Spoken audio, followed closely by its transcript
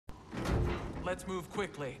Let's move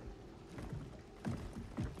quickly.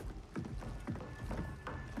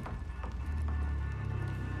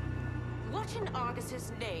 What in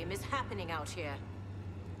Argus's name is happening out here?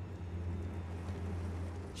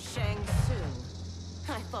 Shang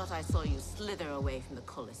Tsung. I thought I saw you slither away from the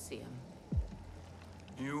Colosseum.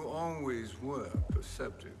 You always were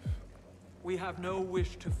perceptive. We have no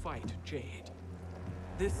wish to fight, Jade.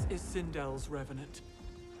 This is Sindel's Revenant.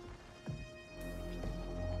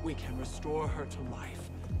 We can restore her to life,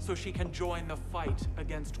 so she can join the fight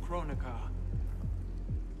against Kronika.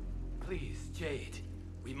 Please, Jade.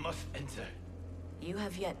 We must enter. You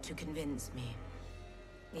have yet to convince me.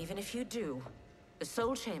 Even if you do, the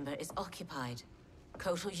Soul Chamber is occupied.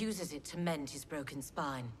 Kotal uses it to mend his broken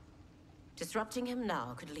spine. Disrupting him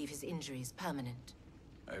now could leave his injuries permanent.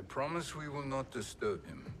 I promise we will not disturb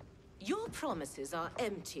him. Your promises are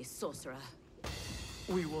empty, sorcerer.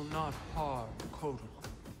 We will not harm Kotal.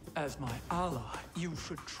 As my ally, you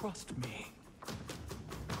should trust me.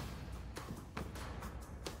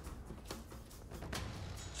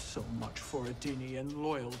 So much for Adenian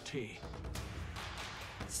loyalty.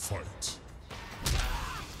 Fight.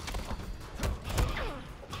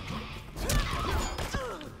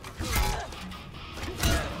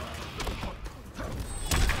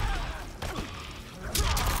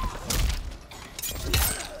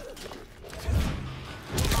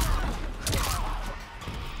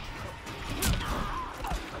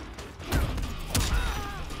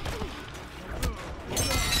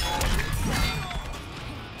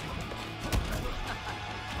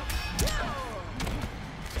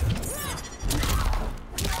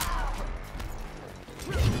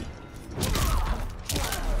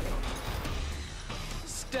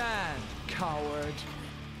 Stand, coward!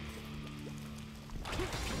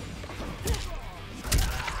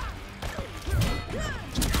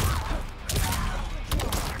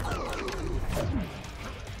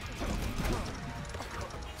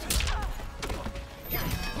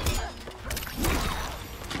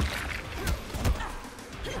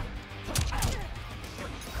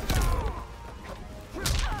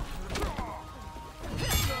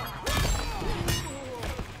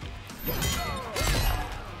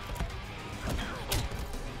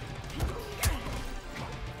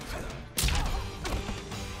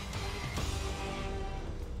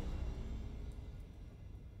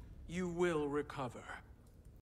 You will recover.